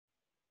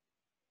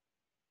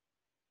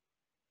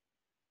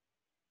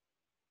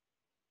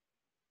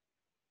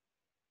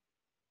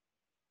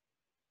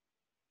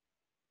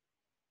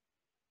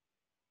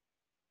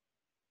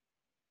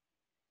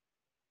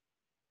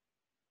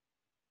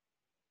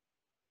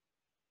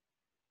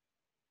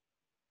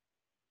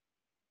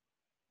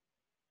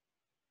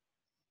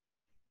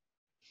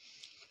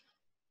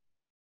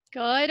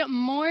Good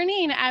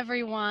morning,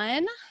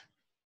 everyone.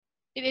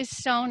 It is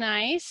so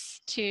nice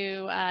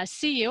to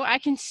see you. I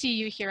can see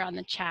you here on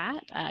the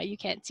chat. You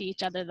can't see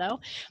each other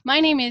though. My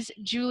name is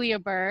Julia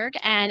Berg,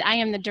 and I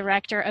am the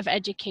Director of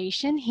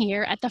Education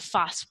here at the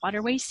Foss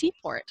Waterway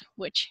Seaport,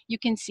 which you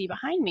can see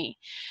behind me.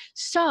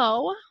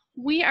 So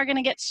we are going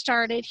to get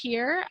started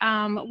here.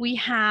 We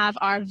have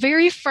our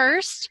very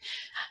first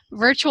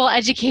virtual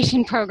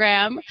education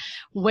program,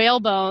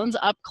 Whalebones,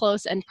 up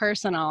close and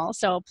personal.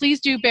 So please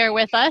do bear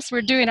with us.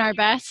 We're doing our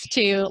best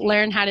to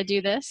learn how to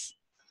do this.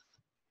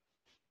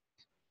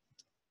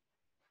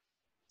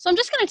 So I'm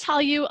just going to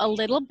tell you a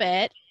little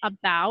bit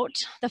about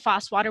the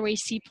Foss Waterway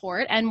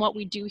Seaport and what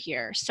we do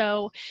here.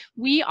 So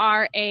we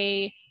are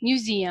a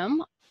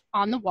museum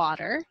on the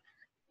water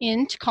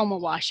in Tacoma,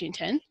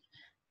 Washington.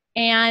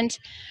 And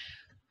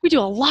we do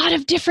a lot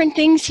of different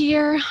things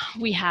here.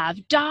 We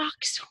have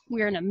docks,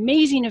 we're an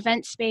amazing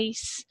event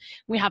space,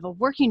 we have a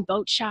working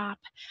boat shop,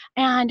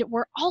 and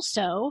we're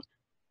also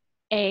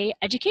an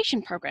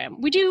education program.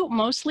 We do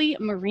mostly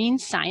marine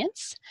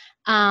science,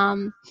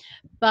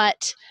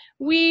 but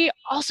we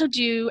also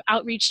do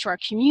outreach to our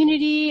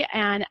community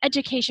and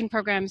education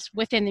programs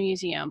within the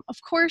museum. Of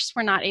course,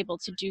 we're not able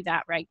to do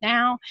that right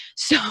now,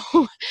 so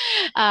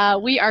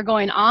we are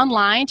going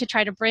online to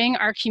try to bring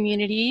our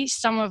community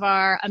some of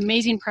our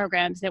amazing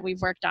programs that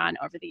we've worked on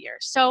over the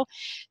years. So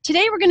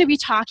today we're going to be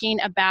talking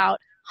about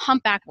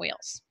humpback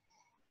whales.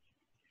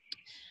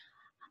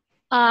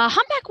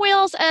 Humpback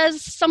whales,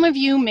 as some of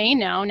you may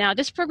know, now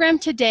this program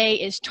today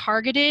is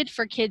targeted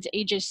for kids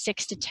ages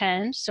 6 to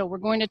 10, so we're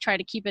going to try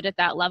to keep it at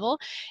that level.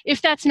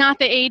 If that's not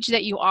the age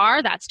that you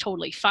are, that's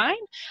totally fine.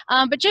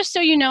 But just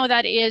so you know,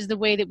 that is the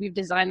way that we've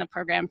designed the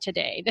program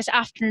today. This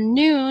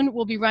afternoon,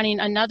 we'll be running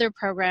another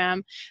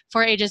program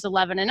for ages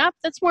 11 and up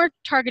that's more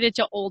targeted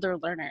to older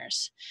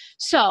learners.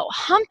 So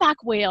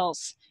humpback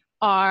whales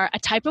are a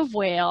type of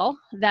whale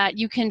that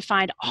you can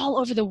find all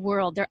over the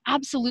world. They're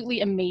absolutely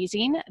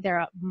amazing. They're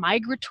a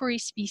migratory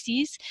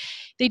species.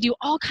 They do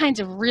all kinds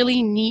of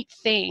really neat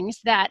things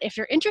that if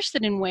you're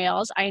interested in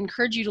whales, I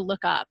encourage you to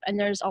look up. And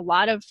there's a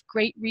lot of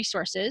great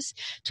resources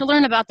to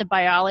learn about the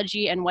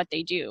biology and what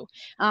they do.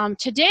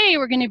 Today,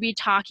 we're going to be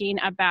talking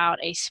about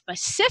a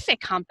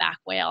specific humpback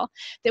whale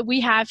that we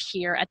have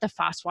here at the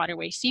Foss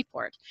Waterway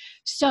Seaport.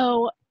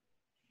 So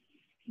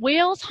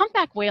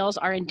humpback whales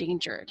are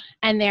endangered,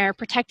 and they're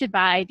protected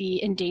by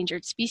the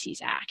Endangered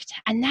Species Act.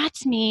 And that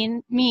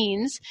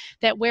means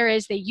that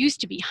whereas they used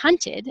to be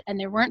hunted, and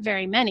there weren't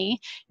very many,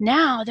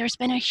 now there's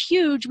been a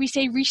huge, we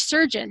say,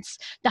 resurgence,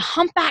 the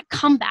humpback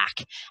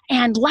comeback.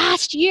 And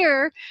last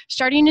year,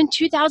 starting in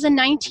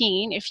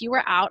 2019, if you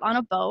were out on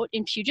a boat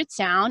in Puget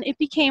Sound, it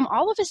became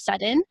all of a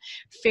sudden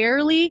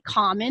fairly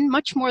common,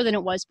 much more than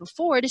it was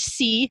before, to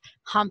see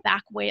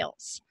humpback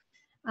whales.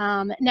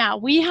 Now,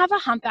 we have a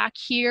humpback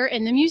here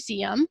in the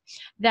museum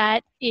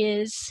that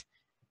was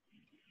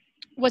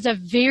a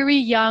very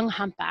young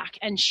humpback,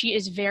 and she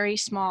is very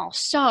small.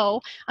 So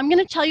I'm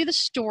going to tell you the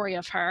story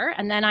of her,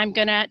 and then I'm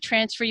going to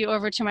transfer you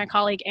over to my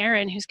colleague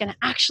Erin, who's going to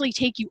actually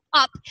take you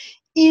up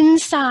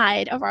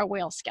inside of our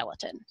whale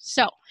skeleton.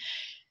 So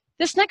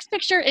this next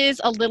picture is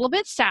a little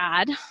bit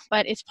sad,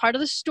 but it's part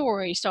of the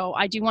story, so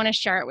I do want to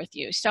share it with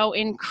you. So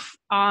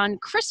on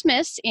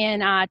Christmas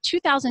in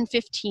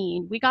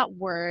 2015, we got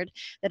word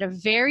that a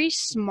very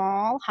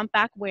small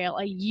humpback whale,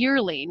 a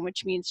yearling,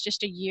 which means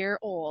just a year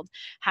old,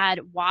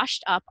 had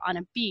washed up on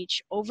a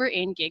beach over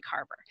in Gig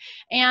Harbor.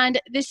 And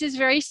this is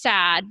very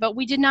sad, but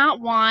we did not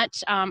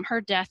want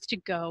her death to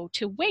go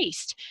to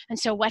waste. And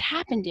so what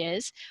happened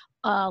is,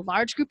 a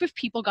large group of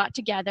people got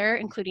together,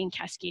 including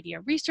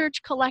Cascadia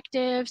Research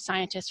Collective,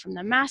 scientists from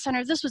the Mass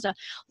Center. This was a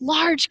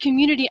large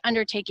community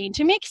undertaking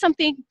to make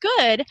something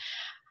good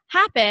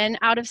happen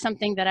out of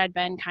something that had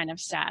been kind of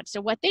sad. So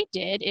what they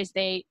did is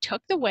they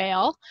took the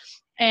whale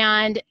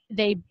and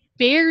they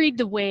buried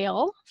the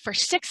whale for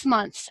 6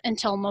 months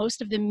until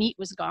most of the meat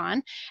was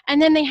gone, and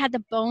then they had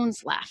the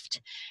bones left.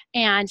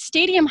 And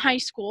Stadium High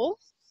School,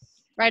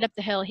 right up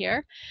the hill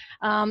here,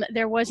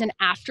 there was an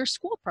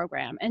after-school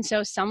program. And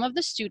so some of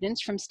the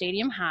students from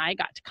Stadium High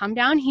got to come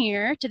down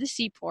here to the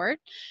seaport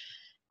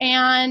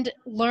and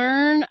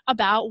learn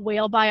about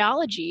whale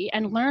biology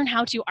and learn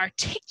how to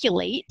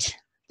articulate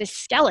this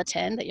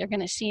skeleton that you're going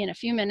to see in a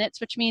few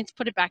minutes, which means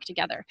put it back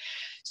together.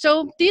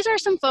 So these are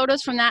some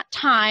photos from that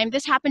time.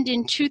 This happened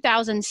in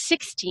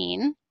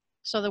 2016.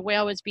 So the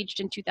whale was beached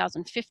in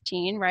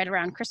 2015, right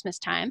around Christmas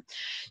time.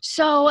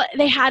 So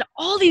they had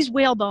all these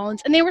whale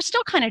bones, and they were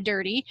still kind of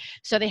dirty.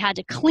 So they had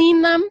to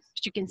clean them,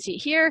 which you can see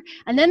here.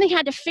 And then they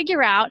had to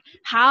figure out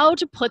how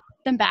to put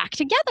them back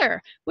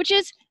together, which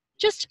is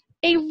just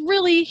a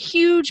really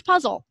huge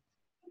puzzle.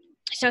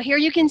 So here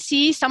you can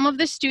see some of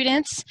the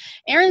students.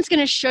 Erin's going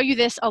to show you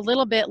this a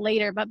little bit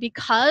later, but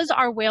because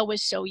our whale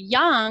was so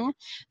young,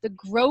 the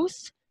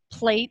growth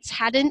plates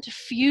hadn't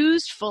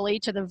fused fully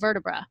to the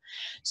vertebra.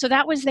 So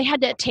they had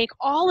to take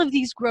all of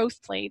these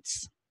growth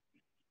plates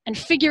and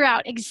figure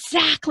out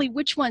exactly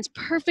which ones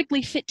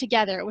perfectly fit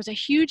together. It was a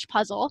huge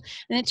puzzle,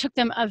 and it took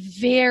them a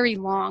very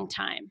long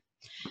time.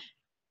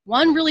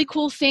 One really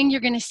cool thing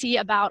you're going to see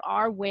about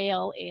our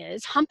whale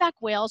is humpback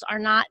whales are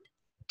not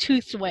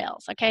toothed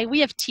whales, okay? We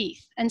have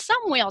teeth, and some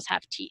whales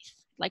have teeth,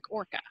 like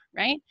orca,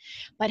 right?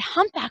 But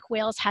humpback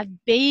whales have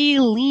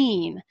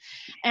baleen,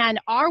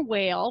 and our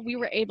whale, we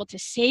were able to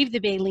save the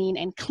baleen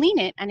and clean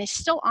it, and it's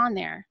still on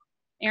there.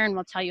 Erin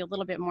will tell you a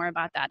little bit more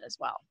about that as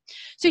well.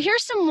 So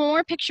here's some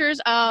more pictures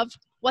of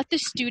what the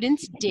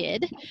students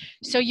did.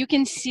 So you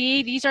can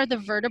see these are the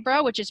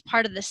vertebra, which is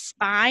part of the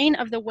spine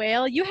of the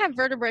whale. You have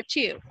vertebra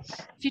too.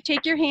 If you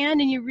take your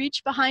hand and you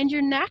reach behind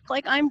your neck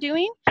like I'm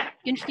doing,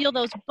 you can feel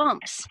those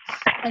bumps,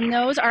 and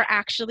those are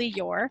actually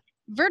your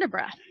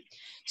vertebra.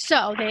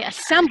 So they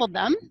assembled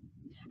them,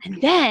 and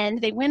then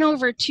they went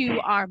over to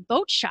our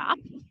boat shop,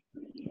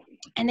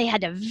 and they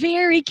had to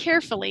very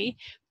carefully,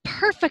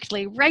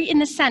 perfectly, right in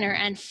the center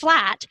and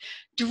flat,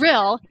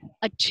 drill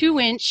a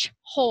 2-inch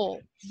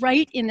hole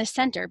right in the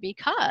center,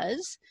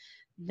 because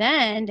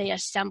then they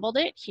assembled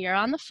it here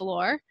on the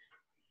floor,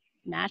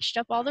 matched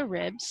up all the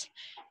ribs,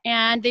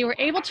 and they were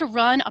able to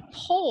run a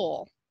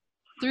pole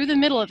through the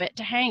middle of it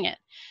to hang it.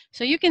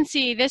 So you can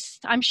see this,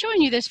 I'm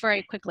showing you this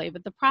very quickly,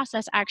 but the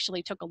process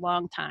actually took a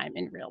long time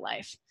in real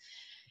life.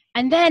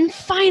 And then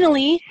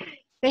finally,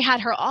 they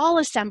had her all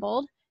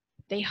assembled.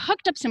 They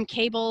hooked up some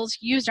cables,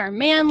 used our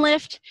man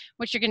lift,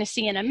 which you're going to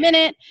see in a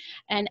minute,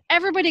 and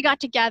everybody got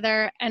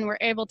together and were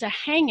able to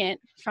hang it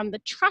from the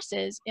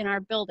trusses in our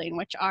building,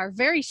 which are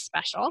very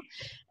special,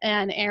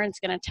 and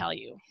Erin's going to tell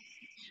you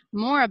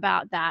more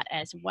about that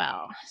as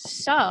well.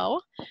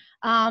 So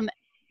I'm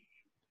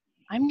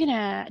going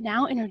to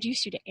now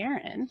introduce you to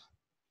Erin,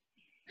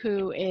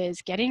 who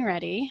is getting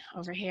ready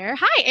over here.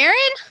 Hi,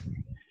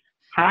 Erin.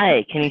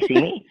 Hi, can you see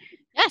me?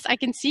 Yes, I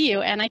can see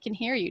you, and I can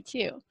hear you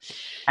too.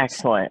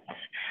 Excellent.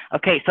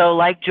 Okay, so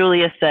like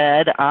Julia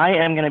said, I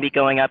am going to be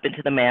going up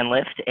into the man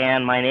lift,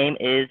 and my name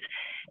is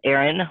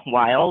Erin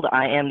Wild.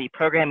 I am the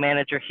program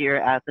manager here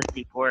at the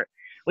Seaport,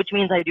 which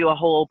means I do a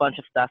whole bunch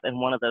of stuff, and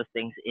one of those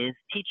things is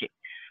teaching.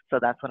 So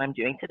that's what I'm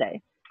doing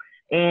today.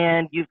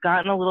 And you've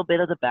gotten a little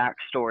bit of the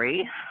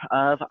backstory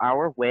of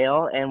our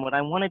whale, and what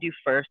I want to do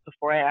first,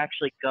 before I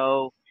actually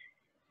go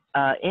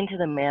into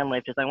the man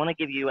lift, is I want to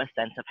give you a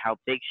sense of how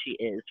big she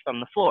is from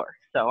the floor.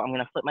 So I'm going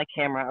to flip my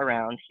camera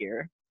around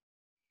here.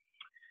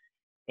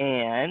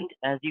 And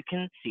as you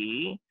can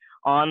see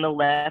on the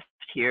left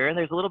here,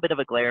 there's a little bit of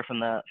a glare from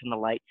the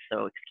light,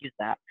 so excuse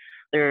that.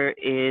 There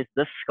is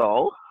the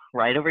skull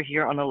right over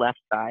here on the left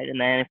side. And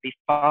then if we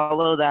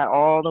follow that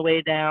all the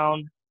way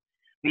down,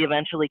 we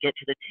eventually get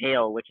to the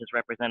tail, which is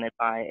represented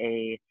by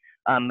a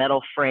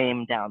metal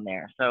frame down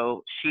there.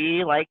 So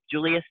she, like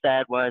Julia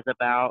said, was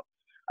about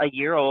a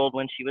year old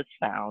when she was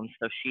found.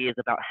 So she is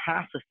about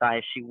half the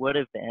size she would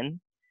have been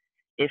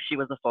if she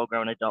was a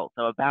full-grown adult.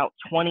 So about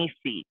 20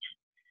 feet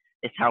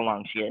is how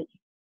long she is.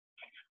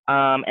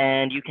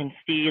 And you can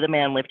see the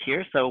man lift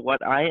here. So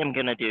what I am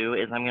going to do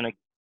is I'm going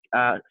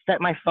to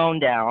set my phone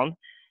down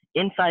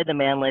inside the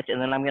man lift,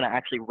 and then I'm going to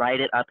actually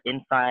ride it up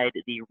inside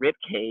the rib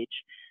cage,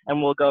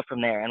 and we'll go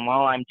from there. And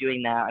while I'm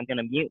doing that, I'm going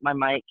to mute my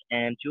mic,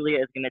 and Julia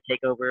is going to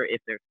take over if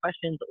there's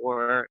questions,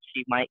 or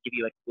she might give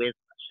you a quiz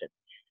question.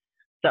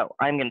 So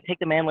I'm going to take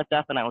the man lift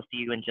up, and I will see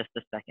you in just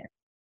a second.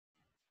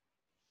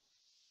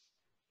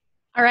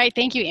 All right,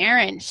 thank you,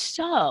 Erin.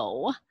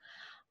 So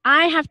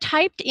I have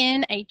typed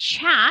in a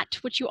chat,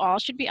 which you all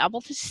should be able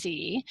to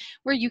see,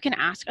 where you can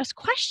ask us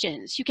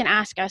questions. You can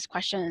ask us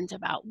questions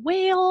about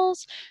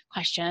whales,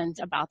 questions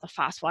about the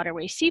Foss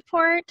Waterway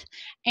Seaport,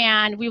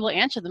 and we will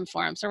answer them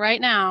for them. So right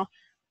now,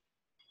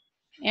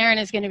 Erin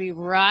is going to be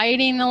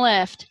riding the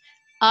lift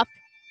up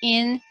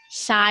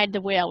inside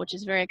the whale, which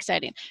is very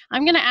exciting.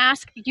 I'm going to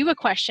ask you a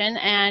question,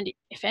 and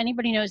if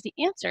anybody knows the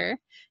answer,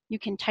 you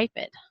can type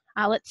it.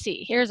 Let's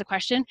see, here's a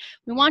question.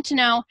 We want to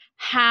know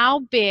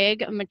how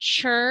big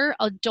mature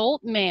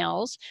adult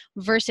males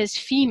versus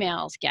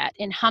females get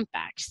in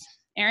humpbacks.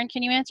 Erin,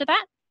 can you answer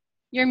that?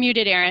 You're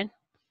muted, Erin.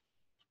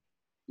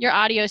 Your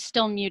audio is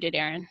still muted,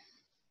 Erin.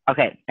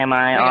 Okay, am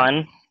I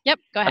on? Yep,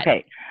 go ahead.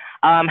 Okay,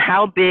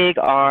 how big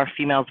are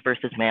females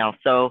versus males?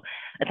 So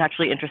it's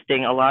actually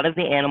interesting. A lot of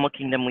the animal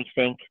kingdom, we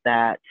think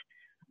that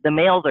the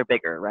males are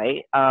bigger,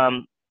 right?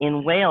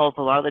 In whales,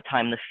 a lot of the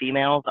time, the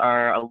females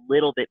are a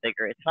little bit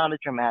bigger. It's not a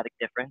dramatic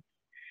difference,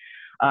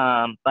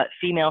 but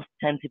females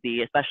tend to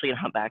be, especially in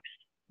humpbacks,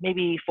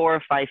 maybe 4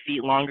 or 5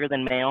 feet longer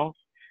than males.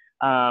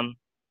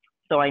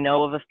 So I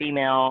know of a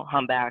female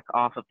humpback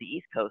off of the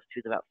East Coast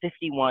who's about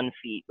 51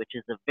 feet, which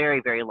is a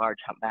very, very large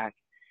humpback.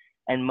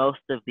 And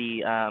most of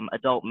the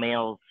adult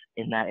males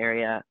in that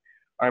area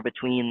are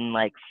between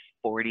like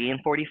 40 and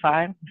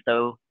 45.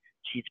 So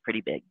she's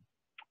pretty big.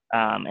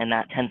 And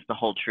that tends to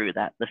hold true,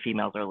 that the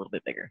females are a little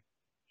bit bigger.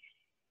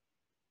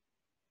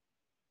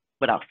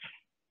 What else?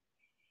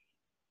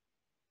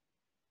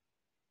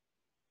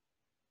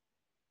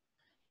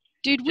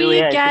 Did we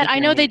Julia, get, I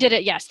know they did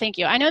it, yes, thank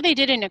you. I know they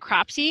did a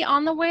necropsy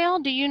on the whale.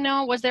 Do you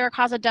know, was there a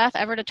cause of death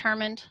ever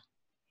determined?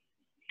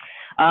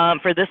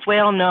 For this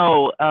whale,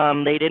 no.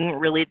 They didn't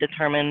really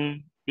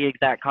determine the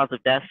exact cause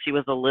of death. She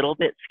was a little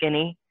bit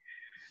skinny.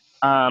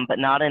 but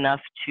not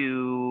enough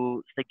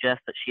to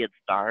suggest that she had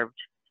starved.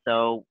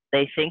 So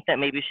they think that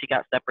maybe she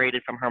got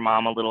separated from her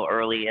mom a little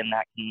early, and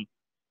that can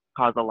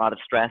cause a lot of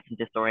stress and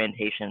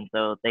disorientation.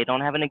 So they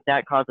don't have an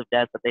exact cause of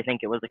death, but they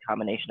think it was a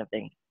combination of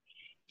things.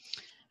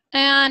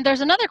 And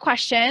there's another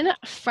question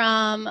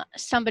from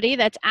somebody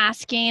that's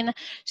asking,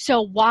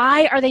 so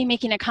why are they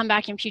making a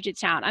comeback in Puget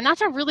Sound? And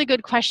that's a really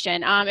good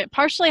question. It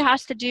partially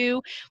has to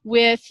do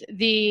with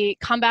the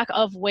comeback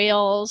of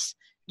whales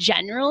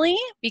generally,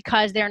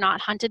 because they're not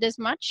hunted as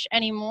much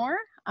anymore.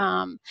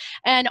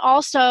 And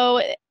also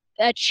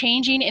a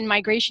changing in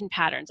migration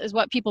patterns is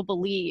what people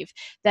believe,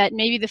 that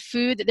maybe the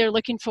food that they're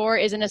looking for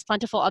isn't as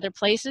plentiful other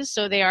places,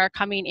 so they are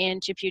coming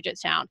into Puget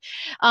Sound.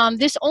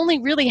 This only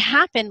really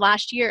happened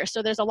last year,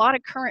 so there's a lot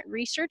of current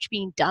research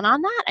being done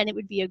on that, and it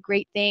would be a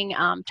great thing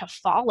to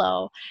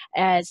follow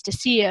as to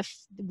see if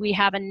we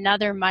have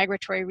another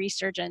migratory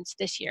resurgence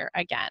this year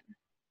again.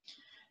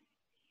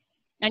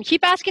 And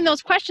keep asking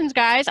those questions,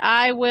 guys.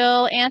 I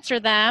will answer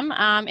them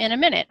in a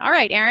minute. All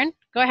right, Aaron,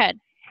 go ahead.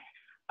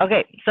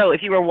 Okay, so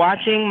if you were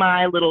watching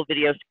my little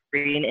video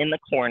screen in the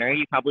corner,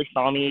 you probably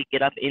saw me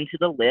get up into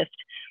the lift.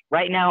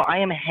 Right now, I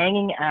am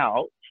hanging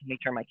out. Let me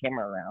turn my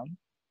camera around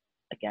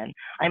again.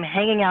 I'm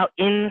hanging out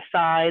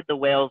inside the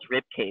whale's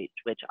rib cage,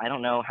 which I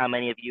don't know how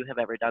many of you have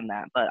ever done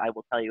that, but I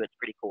will tell you it's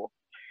pretty cool.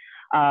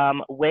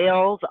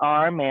 Whales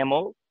are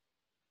mammals,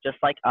 just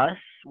like us.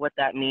 What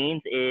that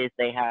means is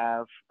they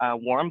have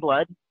warm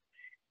blood,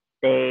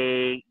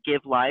 they give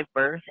live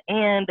birth,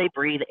 and they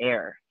breathe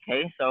air.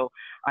 Okay, so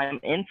I'm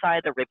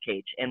inside the rib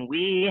cage, and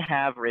we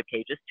have rib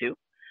cages too.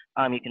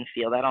 You can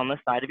feel that on the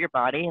side of your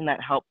body, and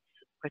that helps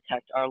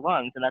protect our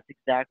lungs, and that's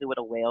exactly what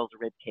a whale's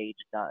rib cage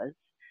does.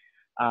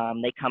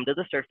 They come to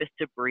the surface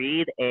to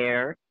breathe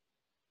air,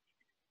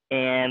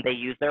 and they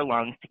use their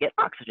lungs to get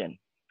oxygen.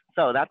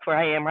 So that's where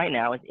I am right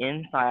now, is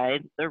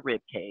inside the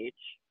rib cage.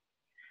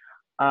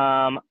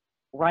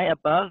 Right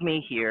above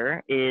me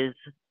here is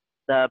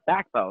the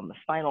backbone, the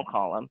spinal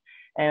column,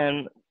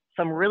 and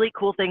some really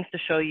cool things to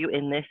show you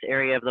in this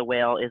area of the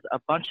whale is a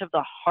bunch of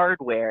the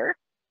hardware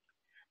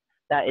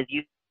that is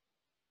used.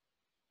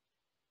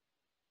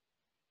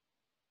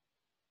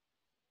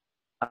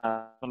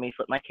 Let me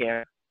flip my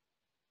camera.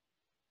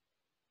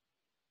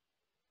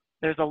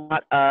 There's a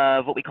lot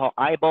of what we call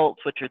eye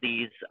bolts, which are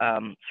these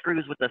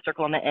screws with a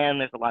circle on the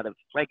end. There's a lot of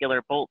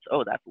regular bolts.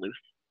 Oh, that's loose.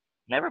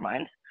 Never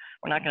mind.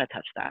 We're not going to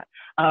touch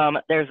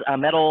that. There's a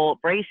metal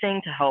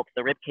bracing to help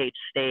the rib cage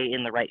stay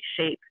in the right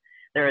shape.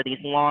 There are these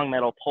long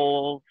metal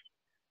poles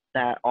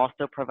that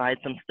also provide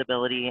some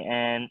stability.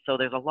 And so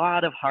there's a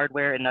lot of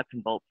hardware and nuts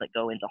and bolts that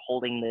go into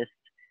holding this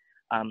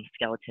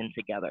skeleton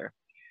together.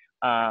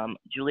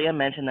 Julia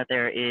mentioned that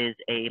there is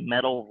a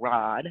metal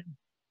rod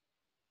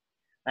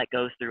that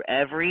goes through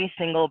every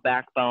single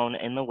backbone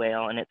in the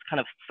whale, and it's kind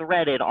of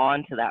threaded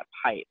onto that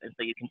pipe. And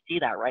so you can see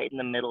that right in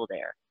the middle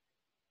there.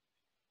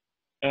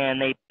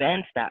 And they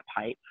bent that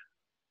pipe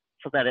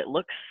so that it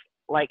looks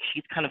like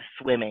she's kind of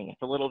swimming.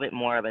 It's a little bit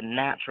more of a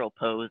natural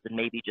pose than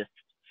maybe just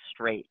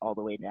straight all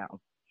the way down.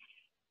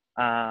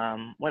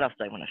 What else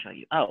do I want to show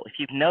you? Oh, if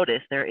you've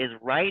noticed, there is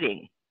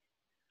writing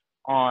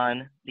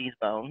on these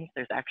bones.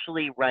 There's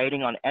actually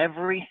writing on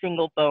every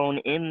single bone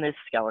in this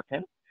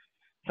skeleton.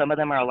 Some of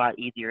them are a lot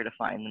easier to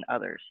find than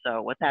others.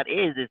 So what that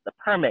is the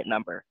permit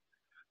number.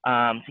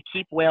 To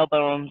keep whale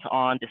bones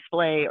on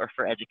display or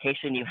for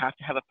education, you have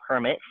to have a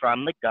permit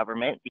from the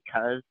government,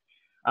 because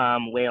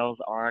whales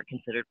are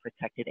considered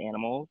protected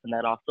animals, and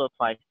that also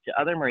applies to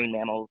other marine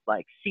mammals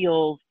like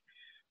seals,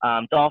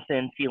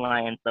 dolphins, sea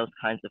lions, those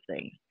kinds of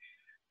things.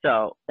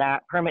 So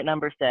that permit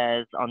number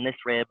says on this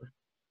rib,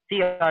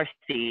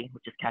 CRC,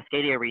 which is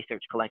Cascadia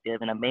Research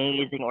Collective, an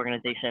amazing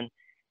organization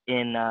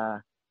in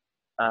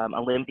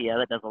Olympia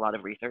that does a lot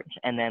of research,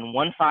 and then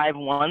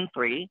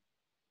 1513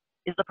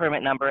 is the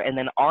permit number, and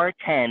then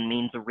R10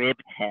 means rib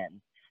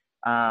 10.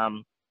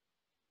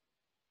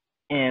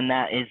 And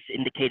that is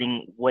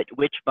indicating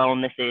which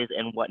bone this is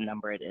and what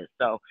number it is.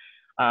 So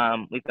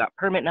we've got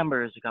permit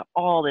numbers, we've got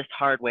all this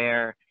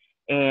hardware,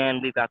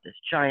 and we've got this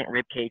giant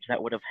rib cage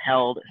that would have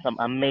held some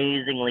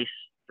amazingly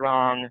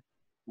strong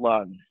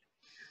lungs.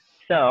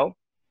 So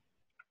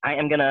I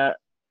am gonna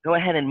go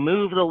ahead and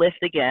move the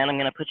lift again. I'm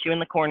gonna put you in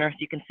the corner so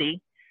you can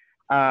see.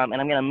 And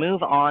I'm gonna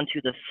move on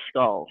to the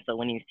skull. So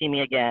when you see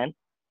me again,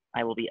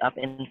 I will be up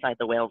inside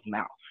the whale's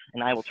mouth,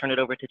 and I will turn it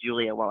over to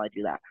Julia while I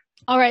do that.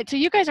 All right, so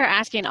you guys are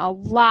asking a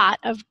lot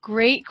of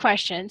great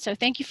questions, so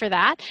thank you for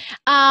that.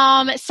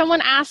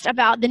 Someone asked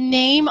about the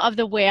name of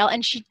the whale,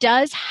 and she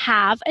does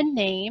have a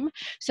name.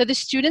 So the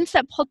students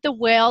that put the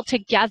whale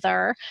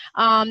together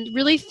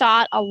really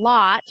thought a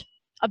lot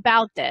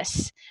about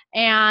this,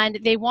 and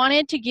they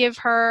wanted to give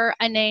her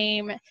a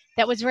name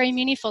that was very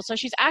meaningful. So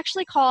she's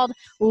actually called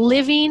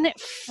Living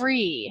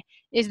Free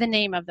is the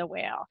name of the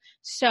whale.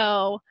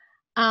 So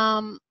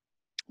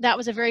that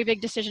was a very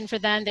big decision for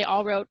them. They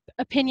all wrote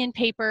opinion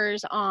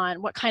papers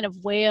on what kind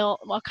of whale,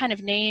 what kind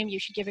of name you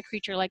should give a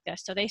creature like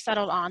this. So they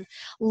settled on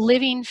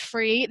Living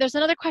Free. There's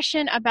another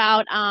question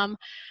about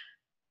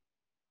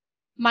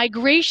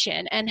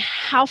migration and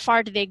how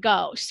far do they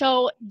go.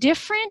 So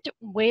different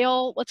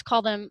whale, let's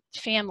call them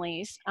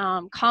families,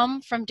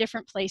 come from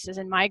different places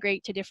and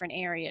migrate to different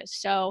areas.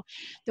 So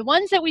the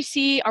ones that we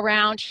see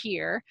around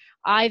here,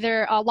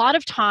 either a lot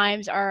of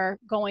times are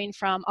going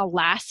from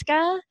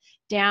Alaska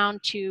down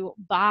to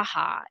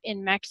Baja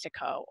in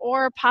Mexico,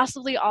 or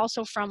possibly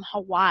also from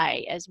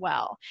Hawaii as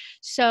well.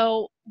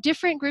 So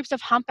different groups of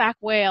humpback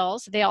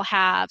whales, they'll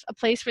have a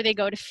place where they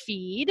go to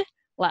feed,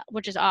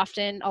 which is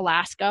often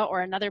Alaska,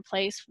 or another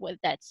place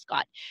that's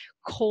got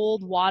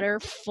cold water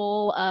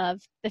full of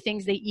the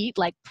things they eat,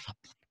 like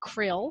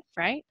krill,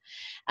 right?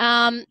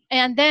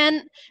 And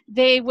then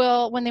they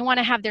will, when they want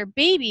to have their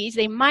babies,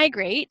 they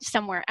migrate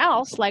somewhere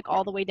else, like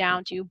all the way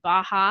down to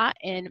Baja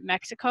in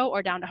Mexico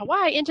or down to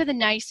Hawaii into the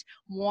nice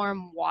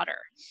warm water.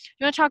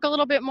 You want to talk a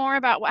little bit more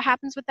about what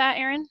happens with that,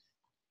 Aaron?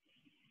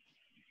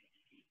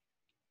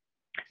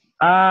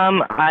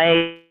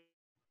 I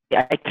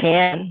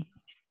can.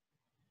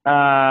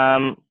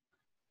 I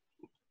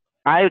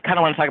kind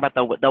of want to talk about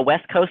the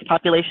West Coast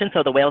population,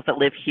 so the whales that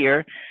live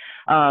here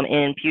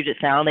in Puget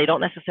Sound. They don't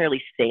necessarily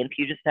stay in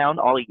Puget Sound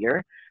all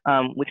year,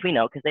 which we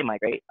know because they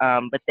migrate,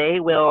 but they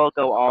will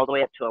go all the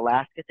way up to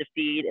Alaska to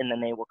feed, and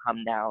then they will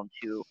come down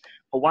to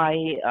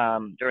Hawaii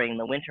during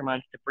the winter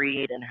months to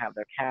breed and have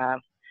their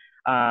calves.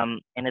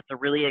 And it's a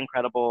really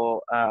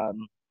incredible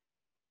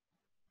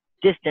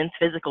distance,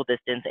 physical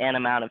distance, and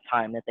amount of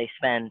time that they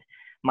spend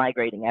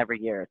migrating every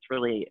year. It's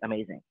really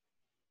amazing.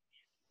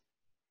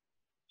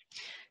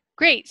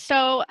 Great.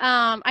 So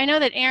I know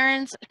that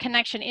Aaron's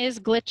connection is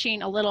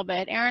glitching a little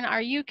bit. Aaron,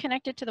 are you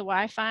connected to the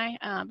Wi-Fi?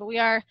 But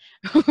we're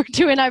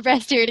doing our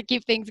best here to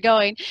keep things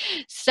going.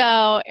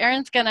 So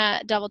Aaron's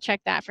gonna double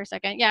check that for a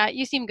second. Yeah,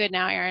 you seem good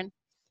now, Aaron.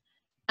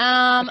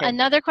 Okay.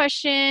 Another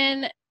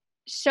question.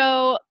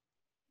 So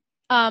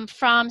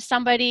from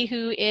somebody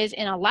who is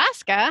in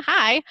Alaska.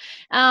 Hi.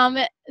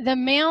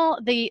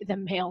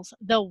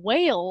 The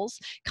whales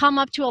come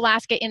up to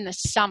Alaska in the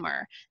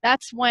summer.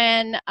 That's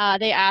when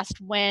they asked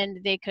when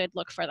they could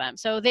look for them.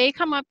 So they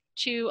come up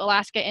to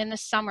Alaska in the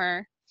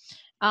summer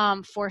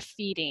for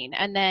feeding,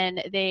 and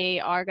then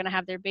they are going to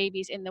have their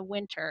babies in the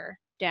winter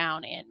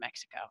down in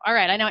Mexico. All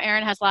right. I know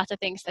Aaron has lots of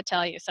things to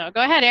tell you. So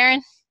go ahead,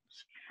 Aaron.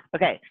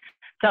 Okay.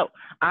 So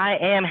I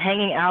am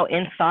hanging out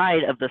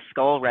inside of the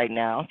skull right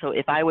now. So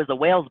if I was a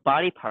whale's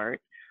body part,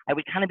 I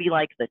would kind of be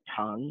like the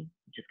tongue,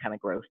 which is kind of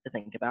gross to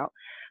think about.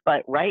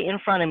 But right in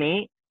front of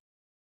me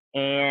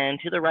and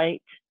to the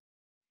right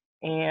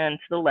and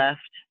to the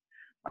left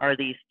are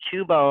these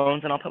two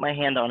bones, and I'll put my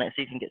hand on it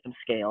so you can get some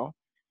scale.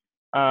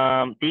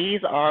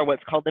 These are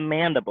what's called the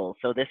mandible.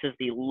 So this is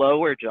the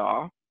lower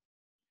jaw,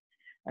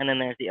 and then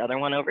there's the other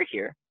one over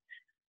here.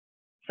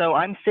 So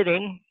I'm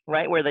sitting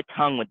right where the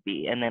tongue would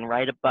be, and then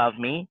right above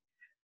me,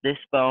 this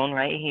bone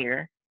right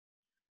here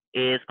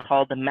is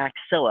called the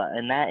maxilla,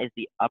 and that is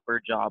the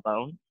upper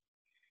jawbone.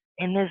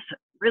 And this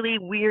really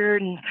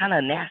weird and kind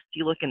of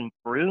nasty looking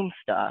broom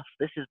stuff,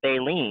 this is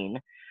baleen,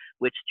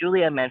 which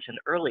Julia mentioned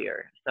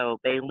earlier. So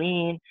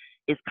baleen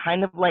is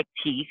kind of like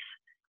teeth.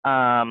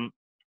 A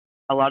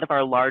lot of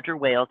our larger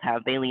whales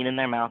have baleen in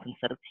their mouth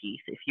instead of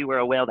teeth. If you were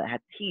a whale that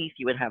had teeth,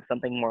 you would have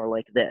something more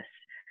like this.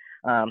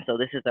 So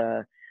this is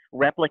a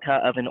replica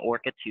of an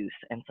orca tooth.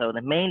 And so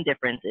the main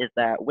difference is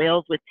that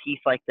whales with teeth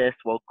like this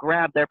will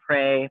grab their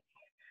prey,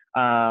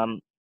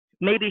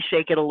 maybe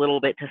shake it a little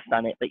bit to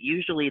stun it, but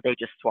usually they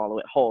just swallow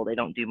it whole. They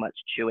don't do much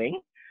chewing.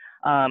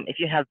 If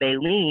you have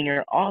baleen,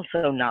 you're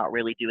also not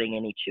really doing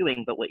any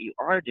chewing, but what you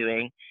are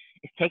doing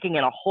is taking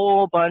in a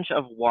whole bunch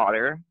of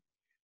water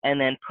and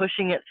then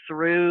pushing it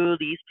through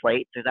these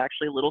plates. There's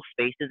actually little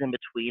spaces in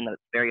between that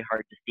it's very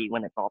hard to see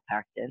when it's all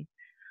packed in.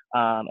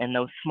 And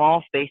those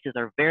small spaces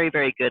are very,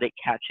 very good at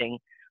catching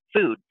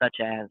food, such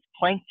as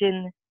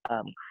plankton,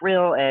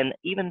 krill, and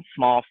even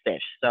small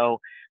fish. So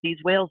these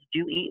whales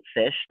do eat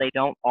fish. They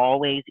don't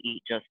always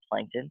eat just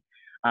plankton,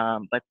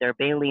 but their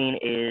baleen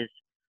is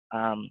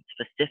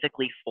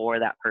specifically for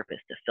that purpose,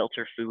 to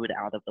filter food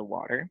out of the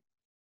water.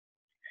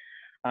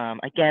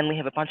 Again, we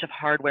have a bunch of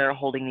hardware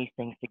holding these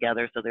things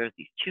together. So there's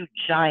these two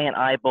giant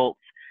eye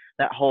bolts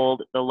that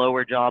hold the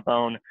lower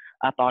jawbone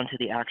up onto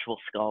the actual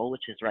skull,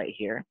 which is right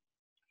here.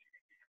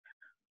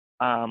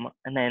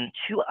 And then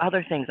two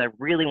other things I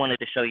really wanted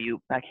to show you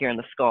back here in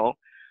the skull.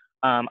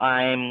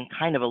 I'm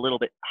kind of a little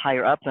bit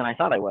higher up than I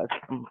thought I was.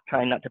 I'm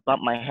trying not to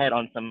bump my head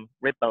on some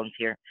rib bones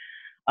here.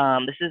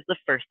 This is the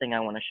first thing I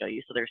want to show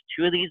you. So there's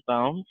two of these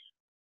bones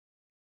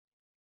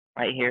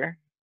right here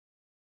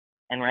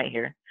and right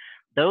here.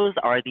 Those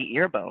are the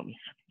ear bones.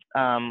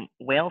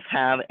 Whales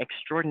have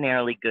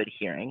extraordinarily good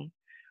hearing.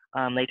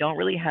 They don't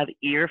really have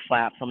ear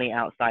flaps on the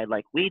outside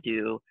like we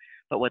do,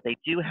 but what they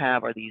do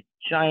have are these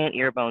giant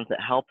ear bones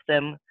that help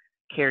them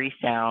carry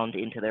sound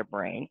into their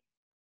brain.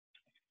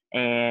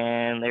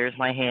 And there's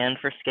my hand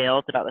for scale.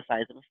 It's about the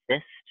size of a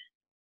fist.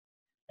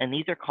 And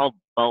these are called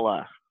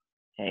bulla.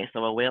 Okay,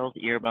 so a whale's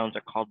ear bones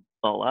are called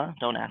bulla.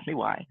 Don't ask me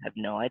why. I have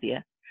no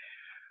idea.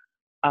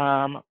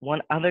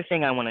 One other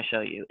thing I want to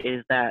show you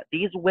is that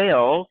these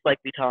whales, like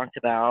we talked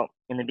about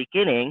in the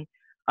beginning,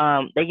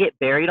 They get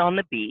buried on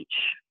the beach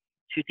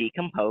to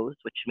decompose,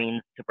 which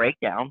means to break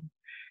down.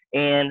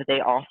 And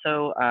they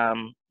also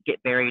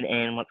get buried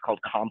in what's called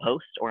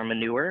compost or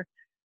manure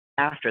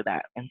after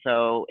that. And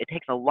so it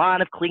takes a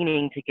lot of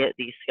cleaning to get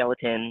these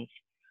skeletons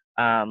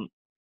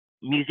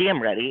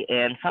museum ready.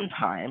 And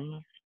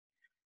sometimes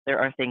there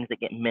are things that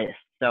get missed.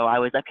 So I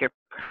was up here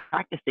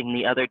practicing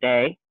the other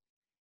day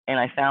and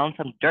I found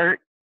some dirt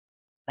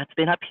that's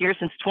been up here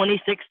since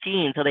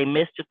 2016. So they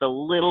missed just a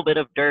little bit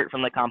of dirt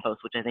from the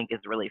compost, which I think is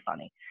really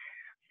funny.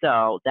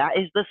 So that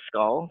is the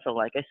skull. So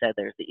like I said,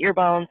 there's the ear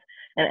bones.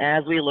 And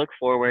as we look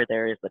forward,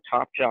 there is the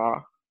top jaw,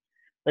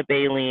 the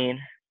baleen,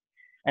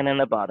 and then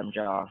the bottom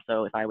jaw.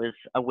 So if I was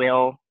a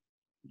whale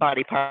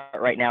body part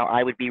right now,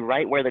 I would be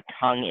right where the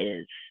tongue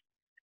is.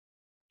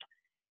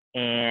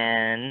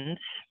 And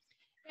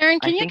Erin,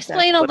 can you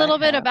explain a little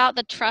bit about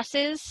the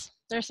trusses?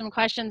 There's some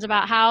questions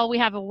about how we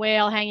have a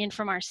whale hanging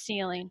from our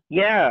ceiling.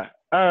 Yeah.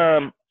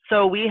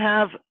 So we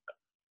have,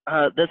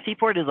 the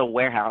Seaport is a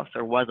warehouse,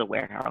 or was a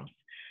warehouse.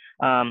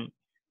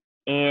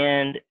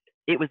 And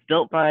it was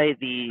built by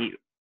the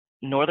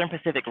Northern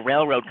Pacific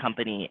Railroad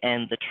Company,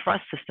 and the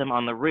truss system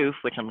on the roof,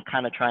 which I'm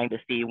kind of trying to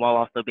see while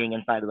also being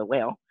inside of the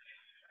whale.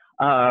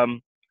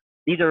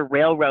 These are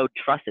railroad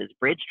trusses,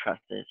 bridge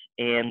trusses,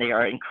 and they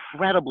are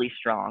incredibly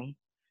strong.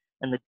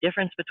 And the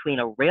difference between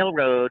a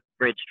railroad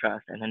bridge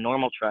truss and a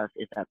normal truss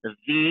is that the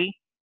V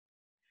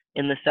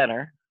in the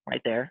center,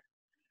 right there,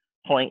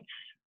 points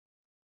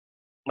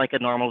like a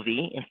normal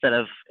V instead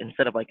of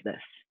like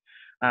this.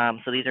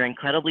 So these are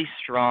incredibly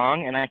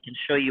strong, and I can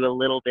show you a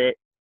little bit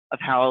of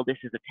how this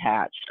is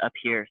attached up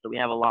here. So we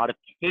have a lot of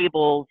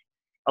cables,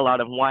 a lot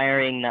of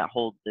wiring that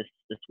holds this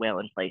whale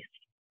in place.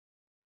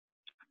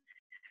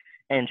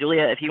 And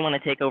Julia, if you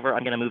want to take over,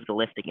 I'm going to move the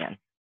lift again.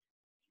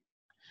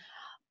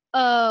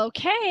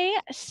 Okay,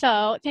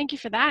 so thank you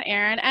for that,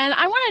 Erin. And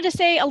I wanted to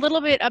say a little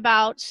bit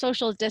about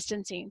social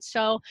distancing.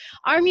 So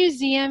our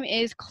museum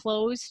is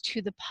closed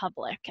to the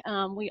public.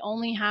 We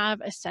only have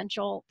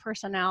essential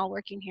personnel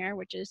working here,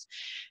 which is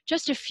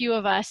just a few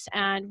of us.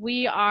 And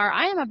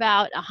I am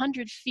about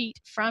 100 feet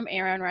from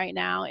Erin right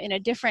now in a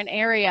different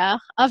area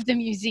of the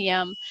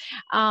museum.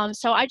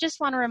 So I just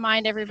want to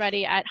remind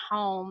everybody at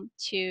home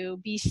to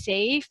be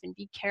safe and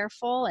be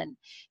careful and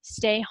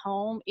stay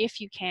home if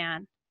you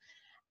can.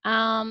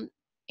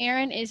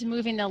 Erin is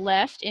moving the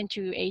lift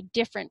into a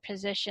different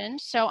position.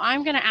 So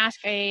I'm going to ask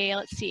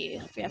let's see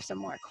if we have some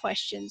more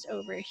questions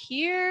over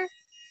here.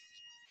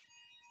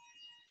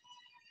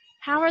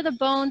 How are the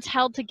bones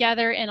held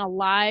together in a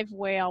live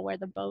whale where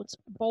the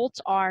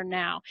bolts are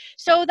now?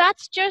 So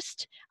that's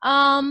just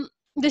the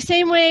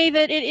same way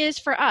that it is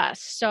for us.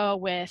 So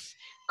with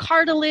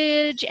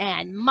cartilage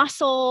and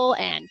muscle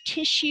and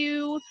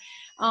tissue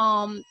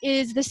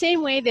is the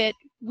same way that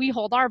we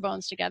hold our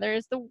bones together,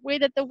 is the way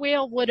that the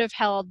whale would have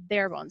held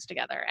their bones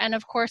together. And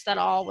of course, that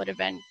all would have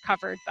been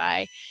covered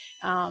by,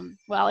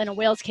 well, in a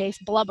whale's case,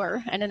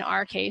 blubber, and in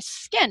our case,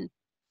 skin.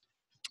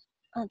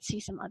 Let's see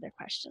some other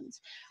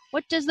questions.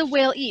 What does the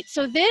whale eat?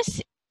 So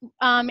this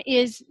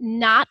is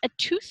not a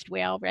toothed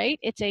whale, right?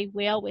 It's a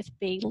whale with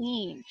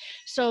baleen.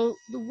 So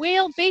the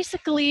whale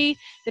basically,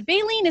 the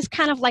baleen is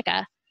kind of like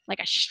a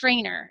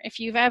strainer.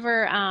 If you've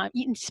ever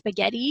eaten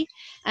spaghetti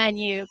and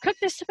you cook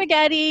the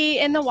spaghetti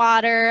in the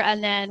water,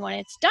 and then when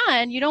it's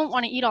done, you don't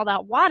want to eat all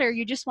that water,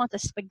 you just want the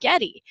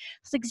spaghetti.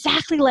 It's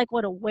exactly like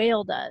what a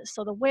whale does.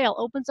 So the whale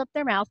opens up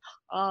their mouth,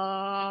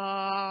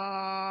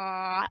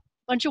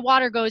 bunch of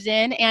water goes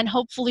in, and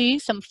hopefully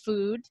some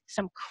food,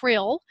 some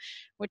krill,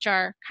 which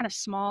are kind of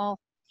small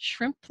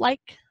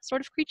shrimp-like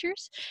sort of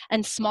creatures,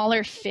 and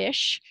smaller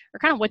fish, or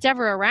kind of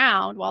whatever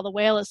around while the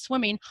whale is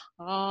swimming.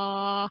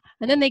 And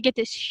then they get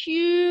this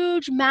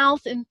huge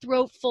mouth and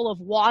throat full of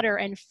water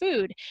and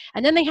food.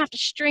 And then they have to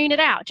strain it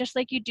out, just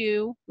like you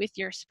do with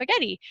your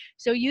spaghetti.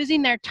 So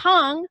using their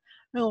tongue,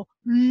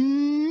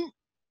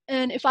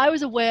 and if I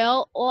was a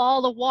whale,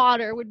 all the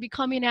water would be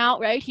coming out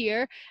right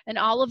here, and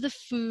all of the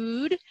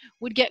food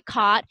would get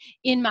caught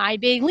in my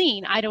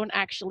baleen. I don't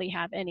actually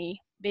have any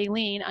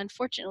baleen,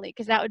 unfortunately,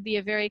 because that would be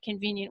a very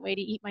convenient way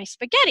to eat my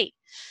spaghetti.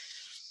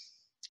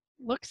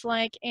 Looks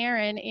like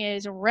Erin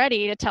is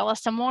ready to tell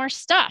us some more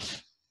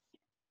stuff.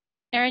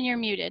 Erin, you're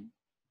muted.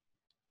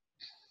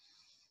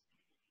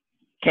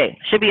 Okay,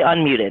 should be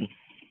unmuted.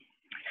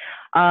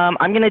 I'm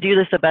going to do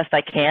this the best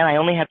I can. I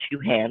only have 2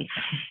 hands,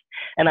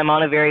 and I'm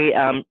on a very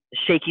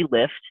shaky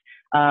lift.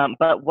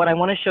 But what I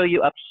want to show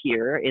you up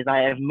here is I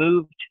have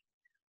moved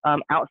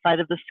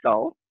outside of the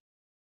skull,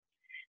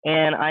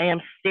 and I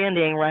am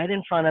standing right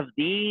in front of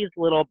these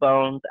little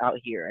bones out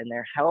here, and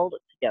they're held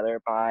together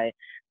by,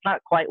 it's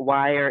not quite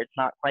wire, it's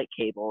not quite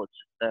cable, it's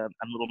just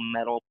a little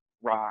metal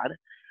rod.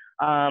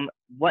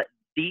 What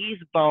these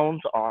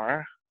bones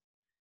are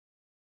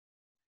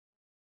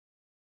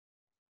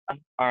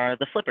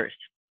the flippers.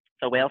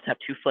 So whales have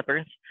 2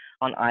 flippers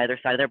on either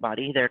side of their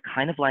body. They're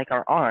kind of like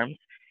our arms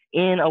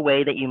in a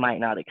way that you might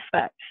not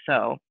expect.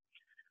 So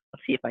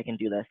let's see if I can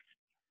do this.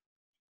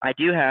 I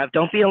do have,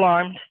 don't be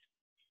alarmed,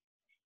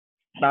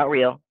 it's not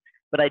real,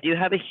 but I do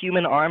have a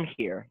human arm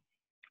here.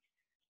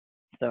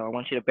 So I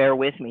want you to bear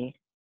with me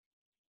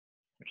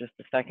for just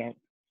a second.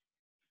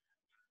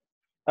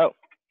 Oh,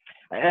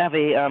 I have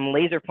a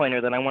laser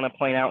pointer that I want to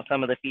point out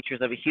some of the features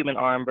of a human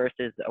arm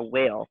versus a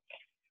whale.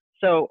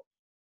 So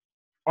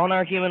on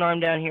our human arm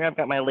down here, I've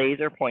got my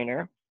laser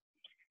pointer.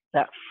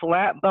 That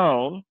flat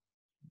bone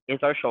is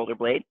our shoulder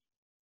blade.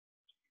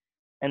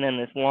 And then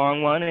this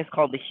long one is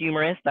called the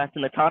humerus. That's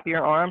in the top of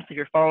your arm. So if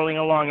you're following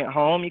along at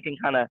home, you can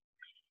kind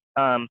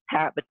of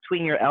pat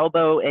between your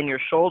elbow and your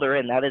shoulder,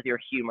 and that is your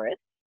humerus.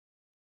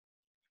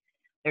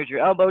 There's your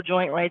elbow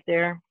joint right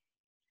there.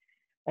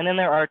 And then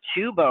there are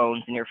two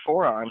bones in your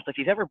forearm. So if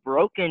you've ever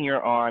broken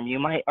your arm, you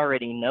might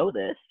already know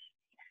this.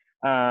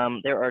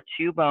 There are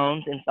two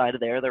bones inside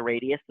of there, the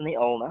radius and the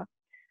ulna.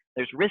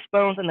 There's wrist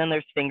bones, and then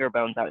there's finger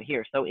bones out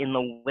here. So in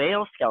the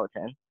whale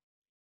skeleton,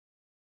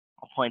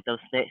 I'll point those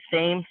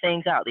same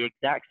things out, the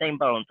exact same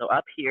bone. So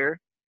up here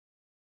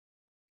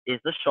is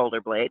the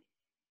shoulder blade.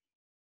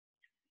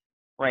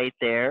 Right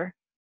there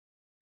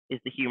is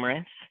the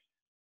humerus.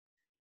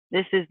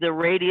 This is the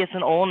radius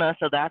and ulna,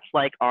 so that's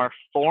like our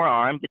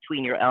forearm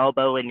between your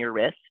elbow and your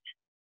wrist.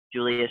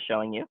 Julia is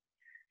showing you.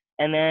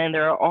 And then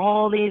there are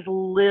all these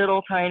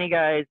little tiny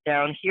guys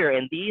down here,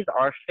 and these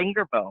are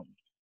finger bones.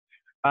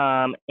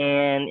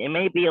 And it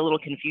may be a little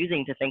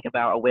confusing to think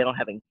about a whale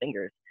having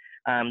fingers.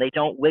 They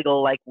don't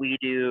wiggle like we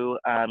do.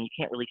 You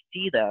can't really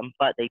see them,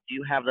 but they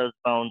do have those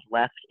bones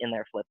left in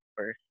their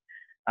flippers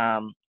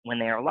when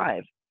they are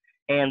alive.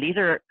 And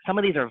some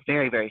of these are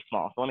very, very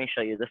small. So let me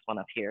show you this one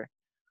up here.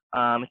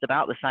 It's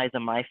about the size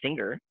of my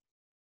finger,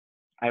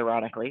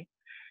 ironically.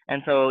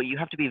 And so you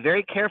have to be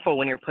very careful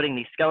when you're putting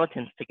these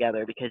skeletons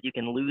together because you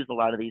can lose a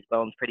lot of these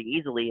bones pretty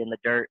easily in the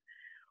dirt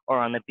or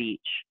on the beach.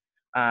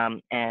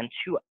 And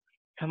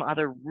some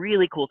other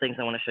really cool things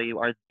I want to show you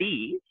are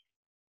these.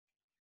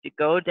 If you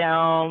go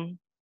down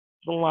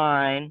the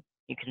line,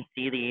 you can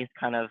see these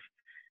kind of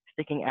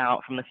sticking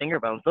out from the finger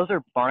bones. Those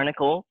are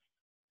barnacles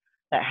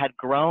that had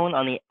grown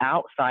on the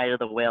outside of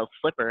the whale's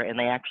flipper, and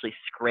they actually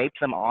scraped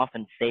them off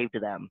and saved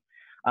them.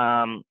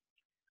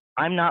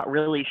 I'm not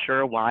really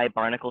sure why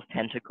barnacles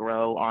tend to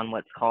grow on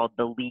what's called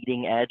the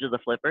leading edge of the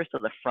flipper, so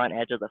the front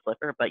edge of the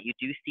flipper, but you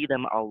do see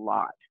them a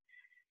lot.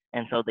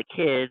 And so the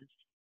kids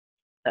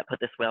that put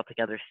this whale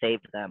together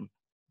saved them,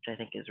 which I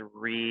think is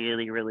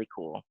really, really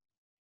cool.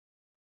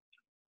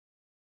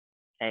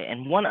 Okay,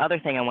 and one other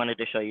thing I wanted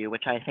to show you,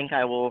 which I think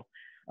I will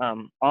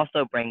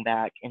also bring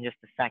back in just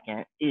a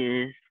second,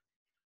 is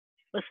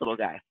this little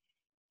guy.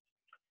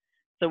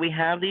 So we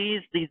have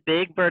these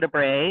big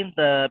vertebrae,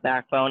 the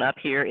backbone up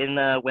here in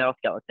the whale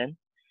skeleton,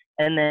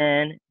 and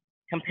then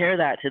compare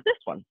that to this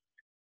one,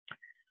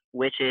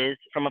 which is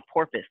from a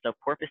porpoise. So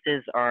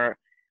porpoises are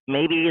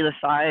maybe the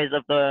size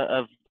of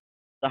the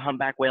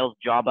humpback whale's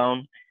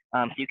jawbone.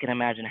 So you can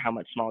imagine how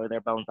much smaller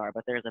their bones are,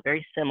 but there's a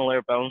very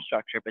similar bone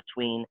structure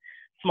between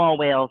small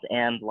whales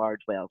and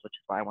large whales, which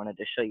is why I wanted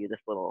to show you this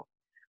little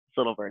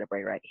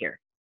vertebrae right here.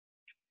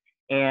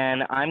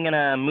 And I'm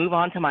gonna move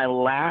on to my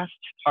last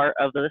part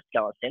of the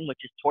skeleton, which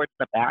is towards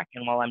the back.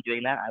 And while I'm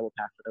doing that, I will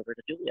pass it over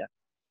to Julia.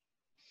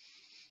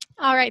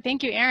 All right,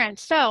 thank you, Aaron.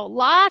 So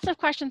lots of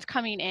questions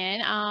coming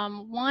in.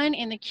 One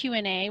in the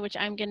Q&A, which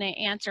I'm going to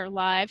answer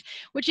live,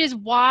 which is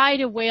why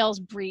do whales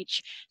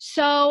breach?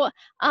 So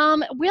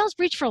whales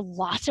breach for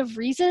lots of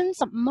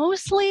reasons.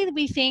 Mostly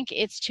we think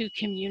it's to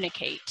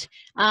communicate.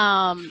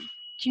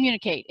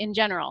 Communicate in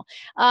general.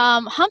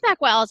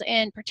 Humpback whales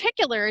in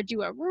particular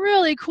do a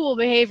really cool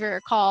behavior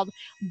called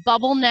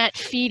bubble net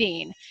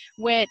feeding,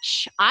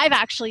 which I've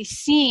actually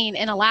seen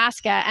in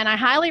Alaska, and I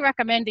highly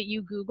recommend that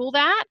you Google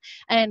that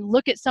and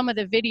look at some of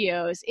the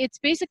videos. It's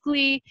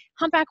basically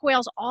humpback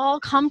whales all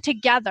come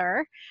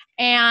together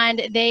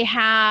and they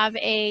have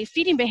a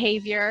feeding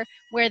behavior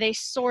where they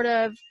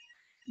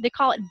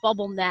call it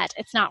bubble net.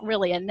 It's not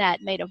really a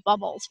net made of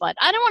bubbles, but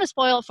I don't want to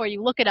spoil it for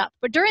you. Look it up.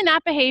 But during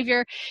that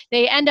behavior,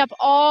 they end up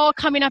all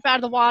coming up out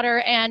of the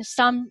water and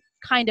some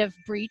kind of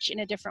breach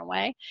in a different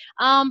way.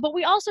 But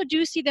we also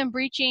do see them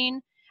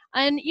breaching,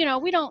 and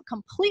we don't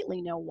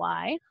completely know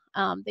why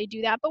they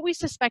do that, but we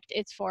suspect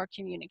it's for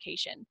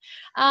communication.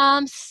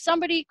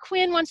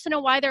 Quinn wants to know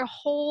why there are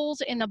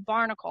holes in the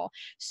barnacle.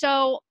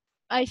 So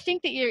I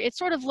think that it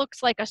sort of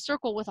looks like a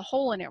circle with a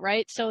hole in it,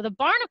 right? So a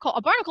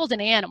barnacle is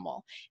an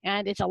animal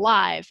and it's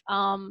alive,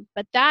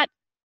 but that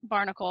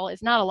barnacle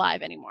is not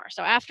alive anymore.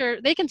 So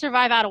they can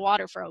survive out of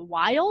water for a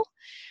while,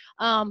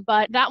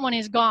 but that one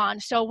is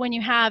gone. So when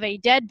you have a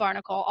dead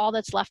barnacle, all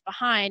that's left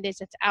behind is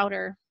its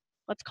outer,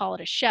 let's call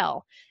it a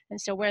shell. And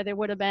so where there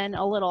would have been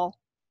a little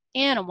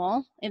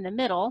animal in the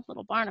middle,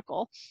 little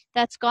barnacle,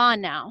 that's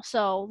gone now.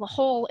 So the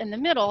hole in the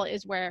middle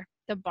is where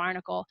the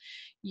barnacle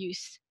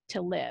used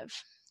to live.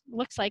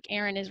 Looks like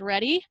Aaron is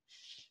ready.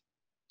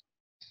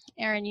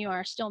 Aaron, you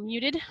are still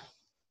muted.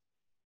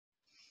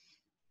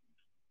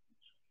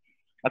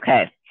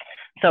 Okay,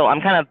 so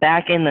I'm kind of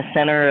back in the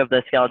center of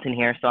the skeleton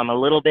here, so I'm a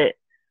little bit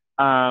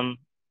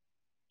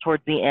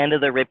towards the end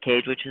of the rib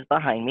cage, which is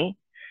behind me.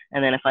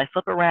 And then if I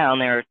flip around,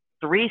 there are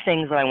three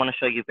things that I want to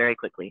show you very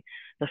quickly.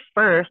 The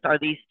first are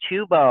these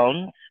two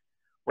bones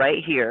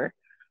right here.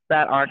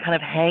 that are kind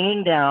of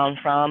hanging down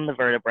from the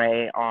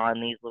vertebrae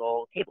on these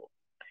little cables.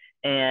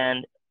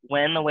 And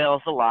when the whale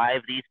is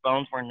alive, these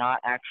bones were not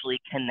actually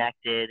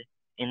connected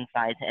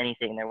inside to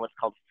anything. They're what's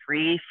called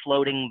free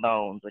floating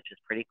bones, which is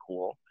pretty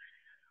cool.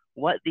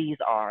 What these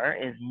are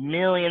is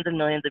millions and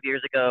millions of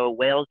years ago,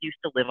 whales used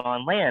to live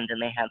on land and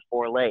they had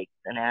 4 legs.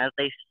 And as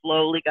they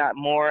slowly got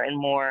more and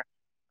more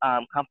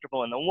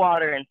comfortable in the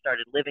water and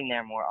started living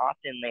there more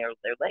often, their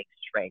legs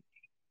shrank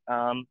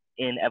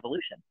in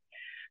evolution.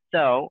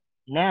 So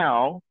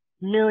now,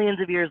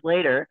 millions of years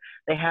later,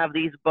 they have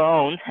these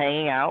bones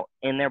hanging out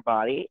in their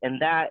body,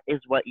 and that is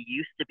what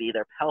used to be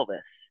their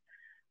pelvis.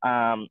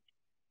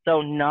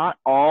 So not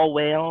all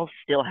whales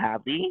still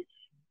have these.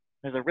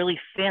 There's a really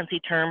fancy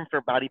term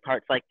for body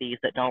parts like these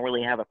that don't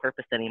really have a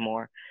purpose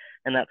anymore,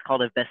 and that's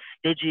called a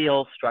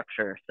vestigial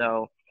structure.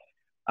 So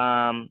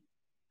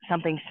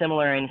something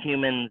similar in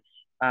humans.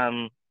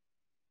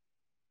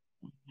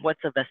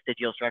 What's a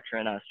vestigial structure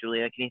in us,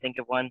 Julia? Can you think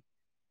of one?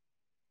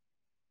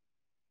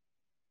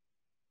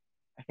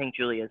 I think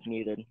Julia's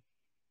muted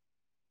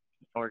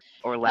or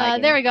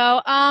lagging. There we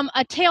go.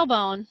 A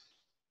tailbone.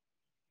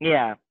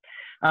 Yeah.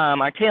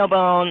 Our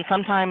tailbone,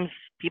 sometimes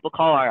people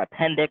call our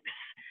appendix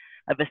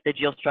a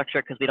vestigial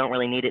structure because we don't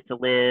really need it to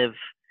live,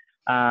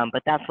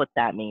 but that's what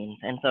that means.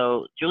 And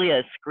so Julia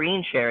is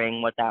screen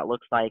sharing what that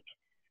looks like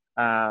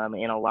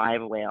in a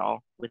live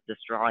whale with this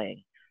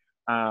drawing.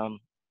 And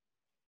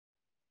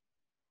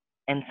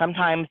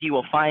sometimes you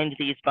will find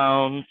these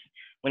bones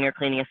when you're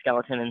cleaning a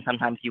skeleton, and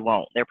sometimes you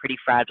won't. They're pretty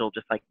fragile,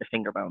 just like the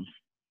finger bones.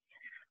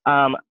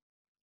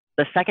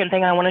 The second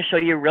thing I want to show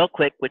you real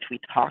quick, which we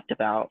talked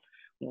about,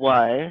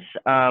 was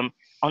on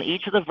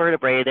each of the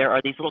vertebrae, there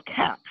are these little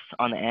caps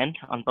on the end,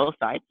 on both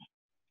sides.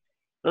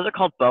 Those are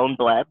called bone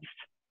blebs,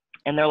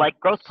 and they're like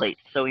growth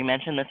plates. So we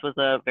mentioned this was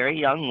a very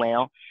young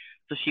whale,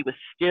 so she was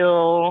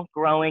still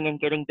growing and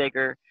getting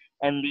bigger,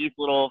 and these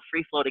little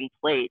free-floating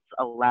plates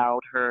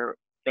allowed her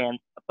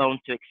bones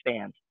to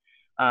expand.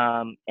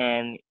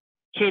 And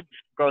kids'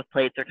 growth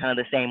plates are kind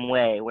of the same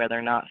way, where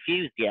they're not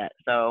fused yet.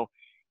 So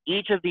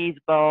each of these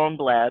bone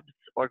blebs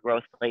or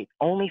growth plates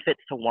only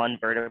fits to one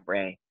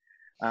vertebrae.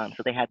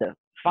 So they had to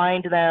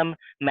find them,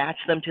 match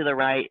them to the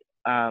right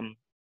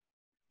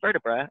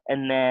vertebra,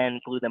 and then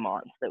glue them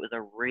on. So it was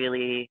a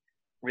really,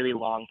 really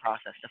long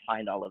process to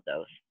find all of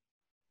those.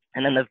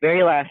 And then the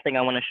very last thing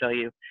I want to show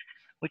you,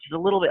 which is a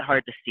little bit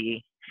hard to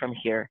see from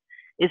here,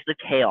 is the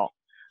tail.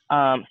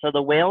 So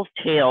the whale's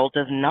tail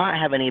does not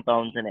have any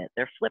bones in it.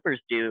 Their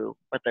flippers do,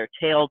 but their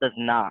tail does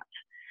not.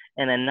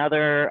 And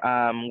another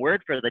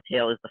word for the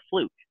tail is the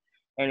fluke.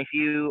 And if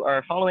you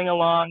are following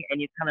along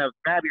and you kind of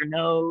grab your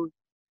nose,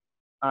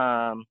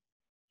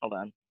 hold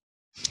on,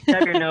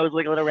 grab your nose,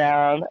 wiggle it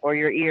around, or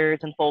your ears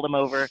and fold them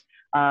over,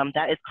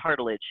 that is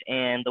cartilage.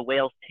 And the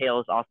whale's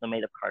tail is also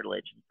made of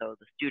cartilage. And so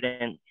the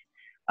students,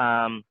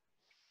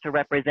 to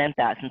represent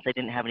that, since they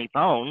didn't have any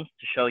bones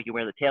to show you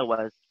where the tail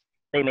was,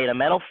 they made a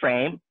metal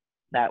frame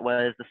that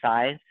was the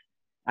size,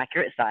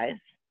 accurate size,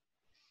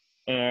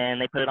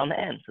 and they put it on the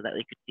end so that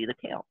they could see the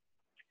tail.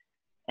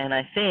 And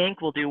I think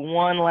we'll do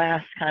one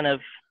last kind of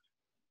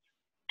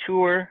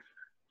tour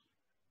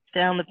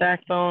down the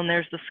backbone.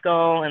 There's the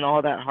skull and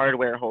all that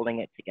hardware holding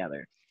it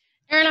together.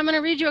 Erin, I'm going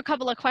to read you a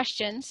couple of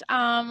questions.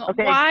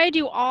 Okay. Why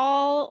do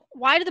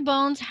the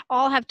bones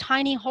all have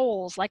tiny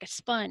holes like a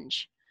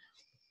sponge?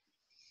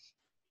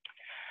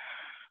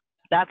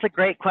 That's a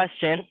great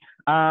question.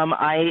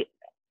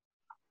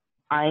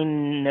 I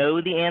know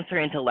the answer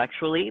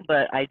intellectually,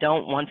 but I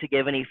don't want to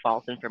give any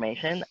false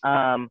information.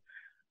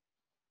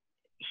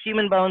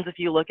 Human bones, if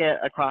you look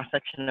at a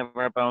cross-section of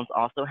our bones,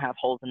 also have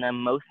holes in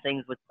them. Most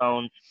things with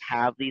bones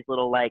have these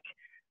little, like,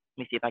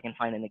 let me see if I can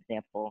find an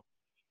example,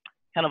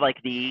 kind of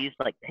like these,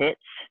 like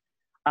pits.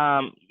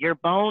 Your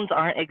bones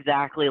aren't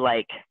exactly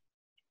like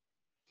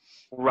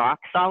rock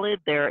solid.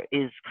 There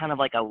is kind of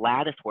like a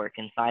lattice work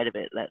inside of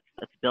it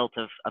that's built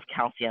of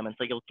calcium, and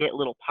so you'll get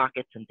little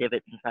pockets and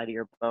divots inside of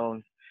your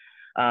bones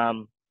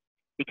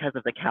because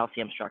of the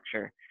calcium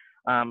structure.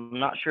 I'm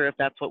not sure if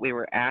that's what we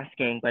were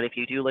asking, but if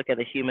you do look at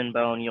a human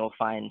bone, you'll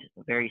find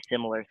very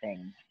similar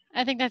things.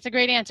 I think that's a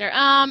great answer.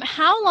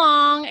 How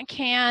long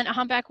can a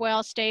humpback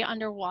whale stay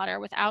underwater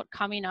without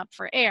coming up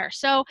for air?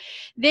 So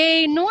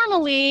they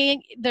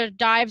normally, their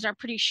dives are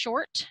pretty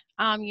short,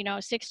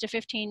 6 to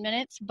 15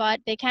 minutes, but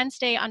they can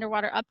stay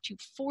underwater up to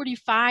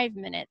 45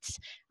 minutes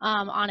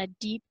on a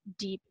deep,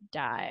 deep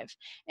dive.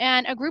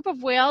 And a group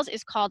of whales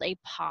is called a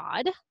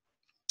pod.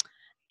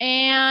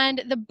 And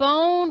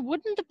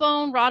wouldn't the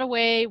bone rot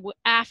away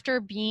after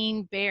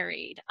being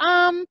buried?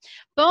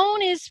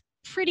 Bone is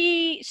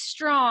pretty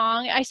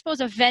strong. I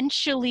suppose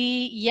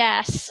eventually,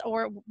 yes,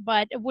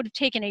 but it would have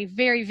taken a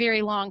very,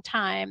 very long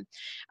time.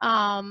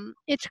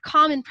 It's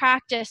common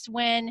practice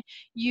when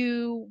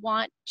you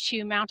want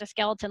to mount a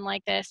skeleton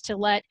like this to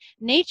let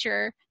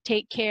nature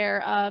take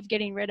care of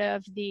getting rid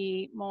of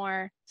the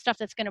more stuff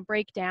that's going to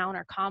break down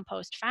or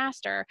compost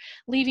faster,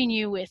 leaving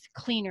you with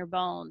cleaner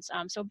bones.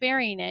 So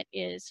burying it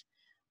is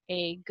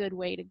a good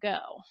way to go.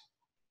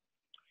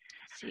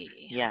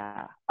 see.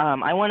 Yeah.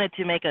 I wanted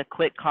to make a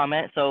quick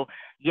comment. So,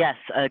 yes,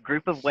 a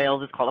group of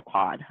whales is called a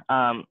pod.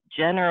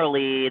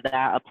 Generally,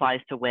 that applies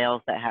to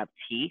whales that have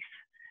teeth.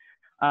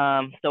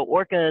 So,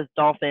 orcas,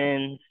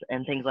 dolphins,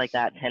 and things like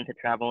that tend to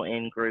travel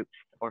in groups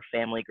or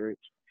family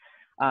groups.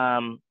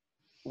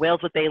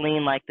 Whales with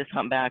baleen, like this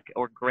humpback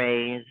or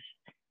grays,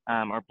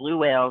 or blue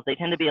whales, they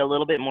tend to be a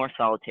little bit more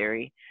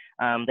solitary.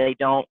 They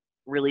don't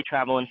really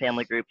travel in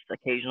family groups.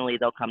 Occasionally,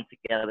 they'll come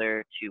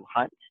together to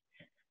hunt.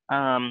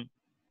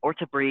 Or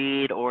to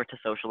breed or to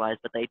socialize,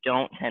 but they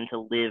don't tend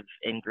to live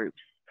in groups,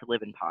 to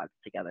live in pods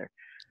together.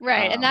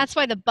 Right, and that's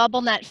why the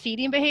bubble net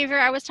feeding behavior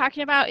I was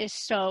talking about is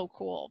so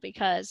cool,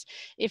 because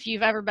if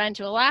you've ever been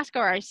to Alaska,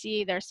 or I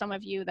see there's some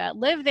of you that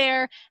live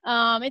there,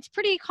 it's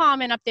pretty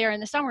common up there in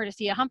the summer to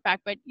see a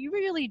humpback, but you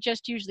really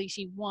just usually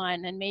see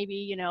one, and maybe,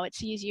 you know, it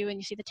sees you and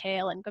you see the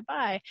tail and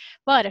goodbye.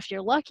 But if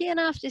you're lucky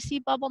enough to see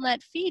bubble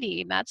net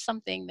feeding, that's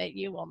something that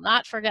you will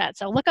not forget.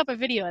 So look up a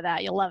video of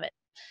that, you'll love it.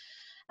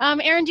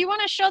 Erin, do you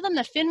want to show them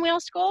the fin whale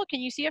skull?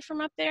 Can you see it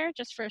from up there,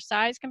 just for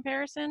size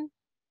comparison?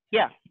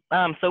 Yeah.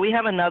 So we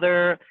have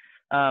another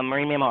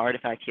marine mammal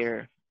artifact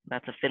here.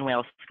 That's a fin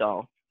whale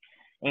skull.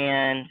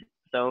 And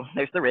so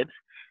there's the ribs.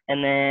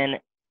 And then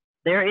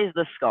there is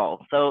the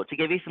skull. So to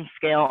give you some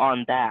scale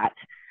on that,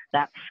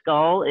 that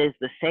skull is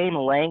the same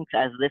length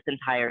as this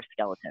entire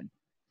skeleton.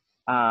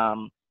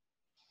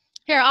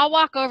 Here, I'll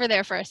walk over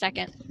there for a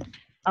second.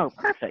 Oh,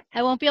 perfect.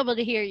 I won't be able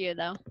to hear you,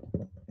 though.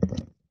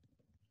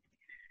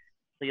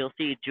 So you'll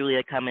see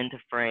Julia come into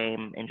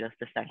frame in just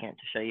a second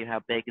to show you how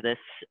big this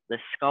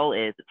skull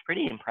is. It's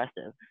pretty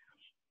impressive.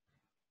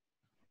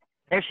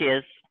 There she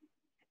is.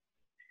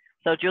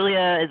 So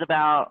Julia is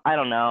about, I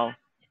don't know,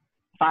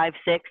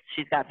 5'6".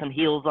 She's got some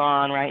heels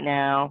on right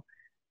now.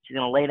 She's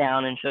gonna lay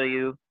down and show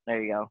you.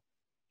 There you go.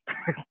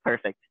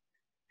 Perfect.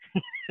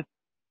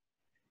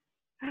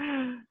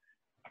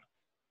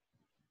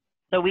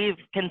 So we've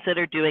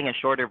considered doing a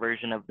shorter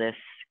version of this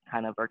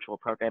kind of virtual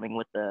programming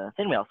with the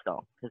fin whale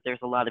skull, because there's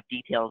a lot of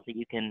details that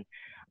you can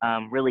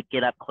really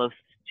get up close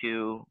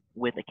to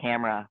with a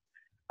camera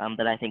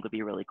that I think would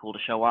be really cool to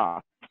show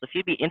off. So if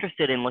you'd be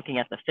interested in looking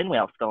at the fin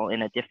whale skull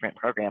in a different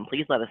program,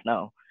 please let us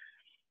know.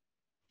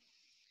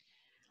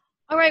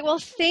 All right, well,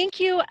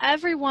 thank you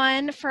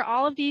everyone for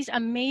all of these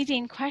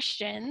amazing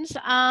questions.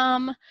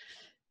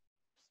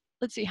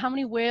 Let's see, how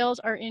many whales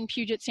are in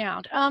Puget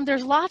Sound?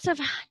 There's lots of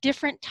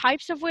different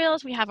types of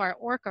whales. We have our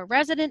orca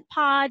resident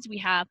pods. We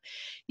have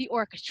the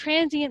orca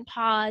transient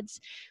pods.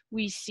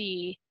 We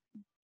see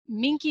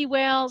minke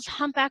whales,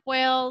 humpback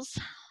whales,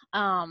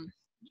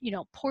 you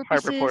know,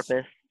 porpoises. Harbor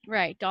porpoise.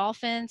 Right,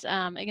 dolphins.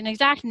 An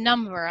exact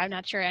number, I'm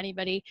not sure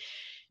anybody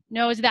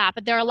knows that,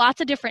 but there are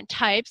lots of different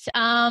types.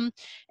 And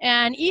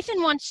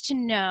Ethan wants to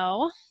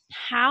know,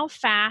 how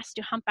fast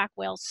do humpback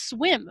whales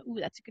swim?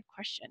 Ooh, that's a good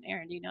question.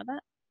 Erin, do you know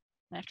that?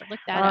 I have to look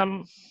that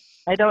up.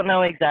 I don't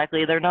know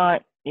exactly. They're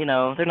not, you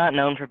know, they're not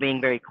known for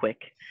being very quick.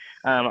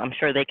 I'm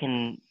sure they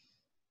can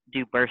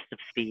do bursts of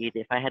speed.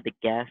 If I had to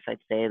guess, I'd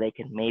say they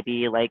can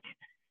maybe like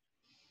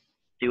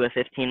do a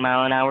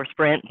 15-mile-an-hour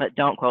sprint, but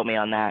don't quote me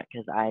on that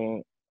because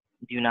I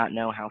do not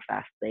know how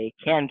fast they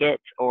can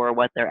get or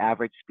what their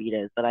average speed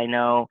is. But I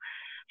know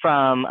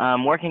from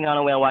working on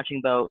a whale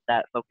watching boat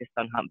that focused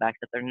on humpbacks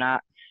that they're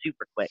not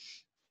super quick,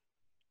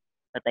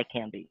 but they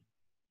can be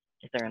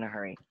if they're in a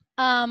hurry.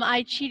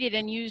 I cheated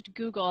and used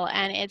Google,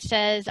 and it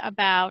says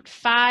about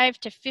 5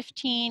 to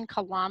 15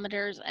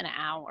 kilometers an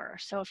hour.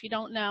 So if you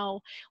don't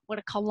know what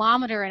a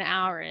kilometer an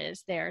hour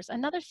is, there's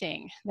another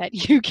thing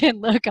that you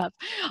can look up.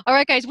 All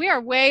right, guys, we are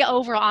way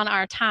over on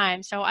our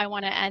time, so I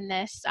want to end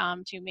this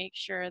to make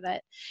sure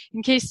that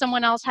in case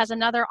someone else has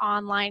another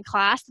online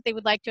class that they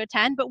would like to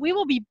attend, but we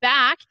will be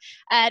back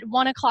at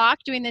 1 o'clock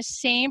doing this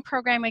same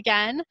program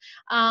again,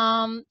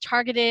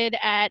 targeted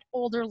at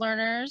older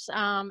learners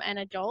and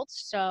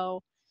adults.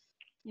 So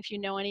if you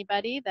know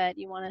anybody that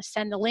you want to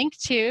send the link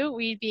to,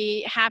 we'd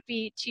be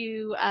happy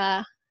to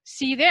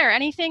see you there.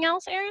 Anything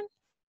else, Erin?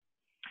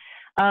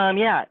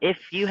 Yeah, if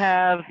you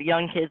have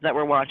young kids that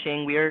were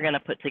watching, we are going to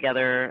put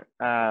together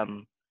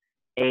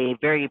a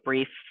very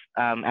brief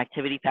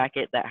activity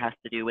packet that has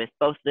to do with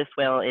both this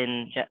whale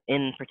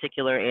in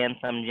particular and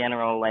some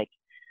general like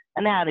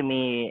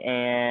anatomy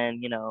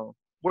and, you know,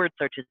 word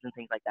searches and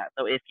things like that.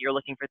 So if you're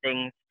looking for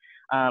things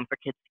for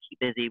kids to keep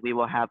busy, we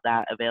will have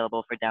that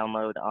available for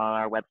download on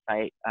our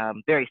website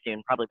very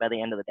soon, probably by the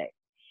end of the day.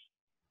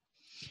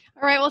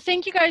 All right, well,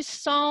 thank you guys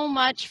so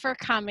much for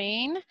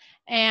coming.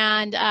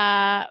 And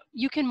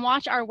you can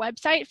watch our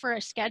website for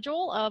a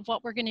schedule of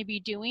what we're going to be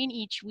doing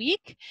each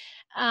week.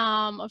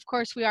 Of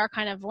course, we are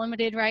kind of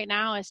limited right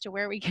now as to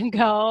where we can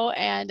go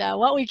and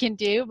what we can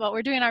do, but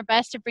we're doing our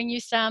best to bring you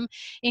some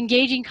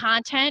engaging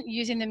content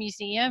using the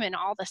museum and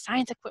all the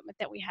science equipment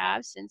that we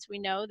have, since we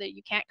know that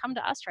you can't come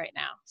to us right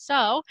now.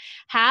 So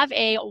have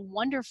a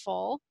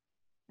wonderful,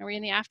 are we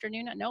in the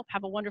afternoon? Nope,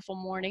 have a wonderful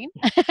morning.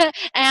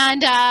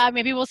 And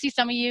maybe we'll see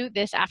some of you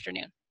this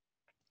afternoon.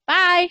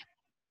 Bye.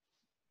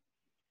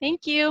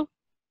 Thank you.